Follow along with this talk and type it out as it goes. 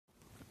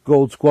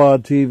Gold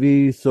Squad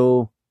TV.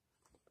 So,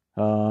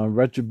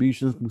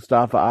 Retribution's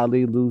Mustafa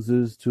Ali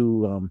loses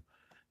to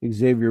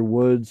Xavier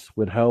Woods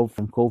with help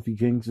from Kofi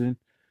Kingston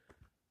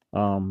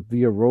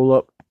via roll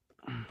up.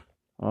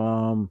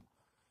 Um,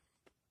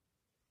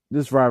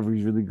 this rivalry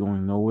is really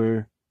going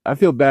nowhere. I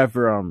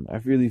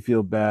really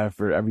feel bad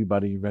for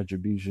everybody in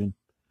Retribution,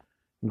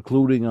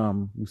 including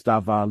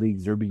Mustafa Ali.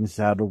 They're being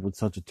saddled with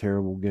such a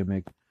terrible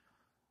gimmick.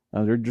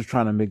 They're just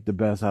trying to make the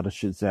best out of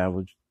shit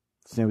salad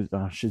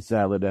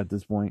at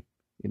this point.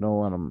 You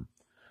know,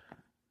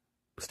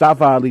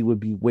 Mustafa Ali would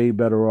be way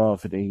better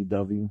off at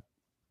AEW,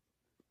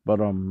 but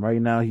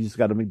right now he's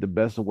got to make the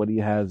best of what he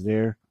has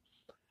there,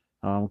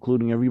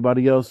 including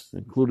everybody else,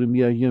 including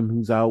Mia Yim,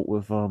 who's out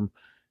with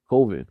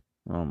COVID.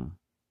 Um,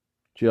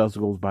 she also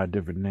goes by a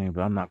different name,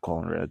 but I'm not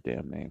calling her that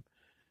damn name.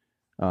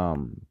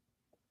 Um,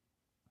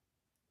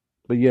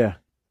 but yeah,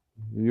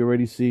 you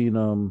already seen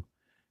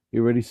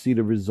you already see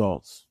the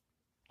results.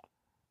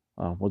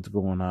 What's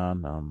going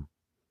on?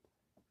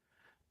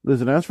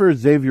 Listen, as for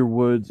Xavier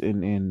Woods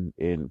and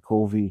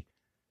Kofi,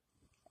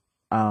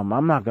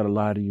 I'm not gonna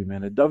lie to you,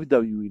 man. The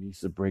WWE needs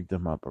to break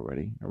them up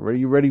already.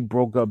 Already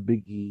broke up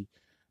Big E.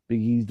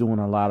 Big E's doing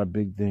a lot of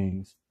big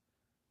things.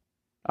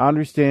 I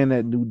understand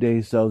that New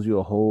Day sells you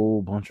a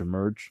whole bunch of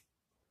merch,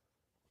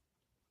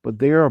 but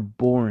they are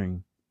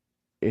boring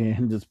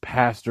and just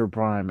past their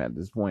prime at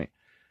this point.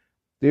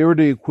 They were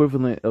the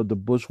equivalent of the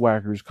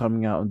Bushwhackers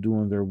coming out and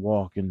doing their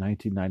walk in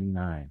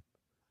 1999.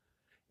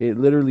 It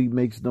literally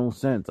makes no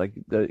sense. Like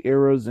the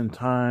eras and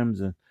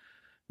times and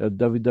the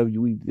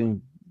WWE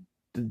thing,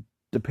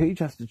 the page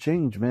has to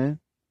change, man.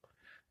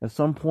 At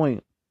some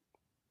point,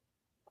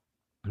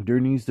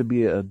 there needs to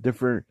be a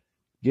different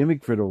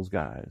gimmick for those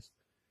guys.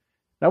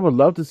 I would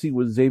love to see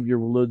what Xavier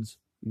Woods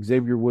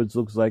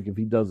looks like if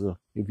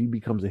he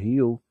becomes a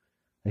heel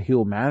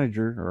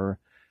manager, or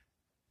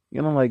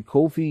like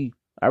Kofi.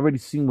 I already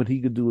seen what he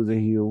could do as a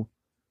heel.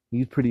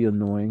 He's pretty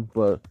annoying,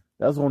 but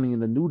that's only in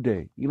the New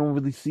Day. You don't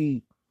really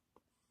see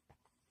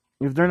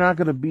if they're not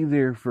gonna be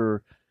there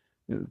for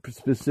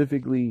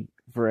specifically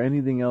for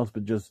anything else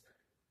but just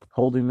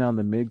holding down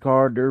the mid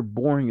card. They're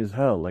boring as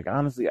hell. Like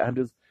honestly, I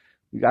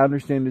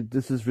understand that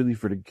this is really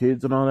for the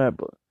kids and all that,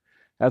 but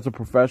as a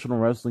professional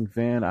wrestling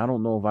fan, I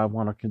don't know if I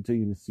want to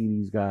continue to see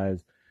these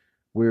guys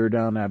wear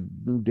down that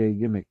New Day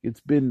gimmick.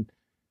 It's been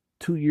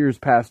 2 years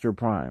past their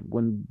prime.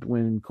 When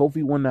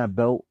Kofi won that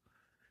belt,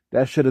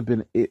 that should have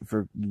been it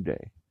for New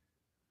Day.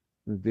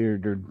 They're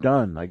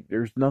done. Like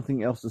there's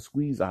nothing else to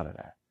squeeze out of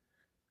that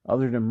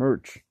other than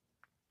merch.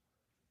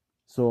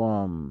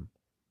 So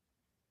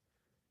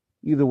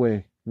either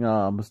way,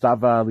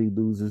 Mustafa Ali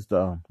loses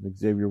to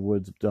Xavier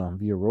Woods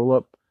via roll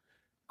up.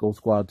 Gold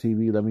Squad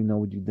TV. Let me know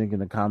what you think in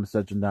the comment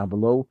section down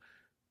below.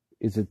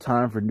 Is it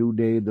time for New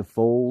Day to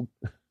fold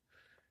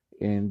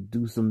and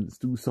do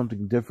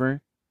something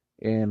different?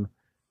 And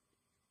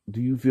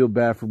do you feel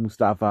bad for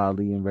Mustafa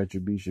Ali and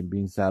Retribution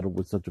being saddled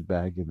with such a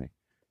bad gimmick?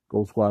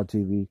 Gold Squad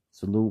TV.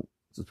 Salute.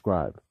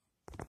 Subscribe.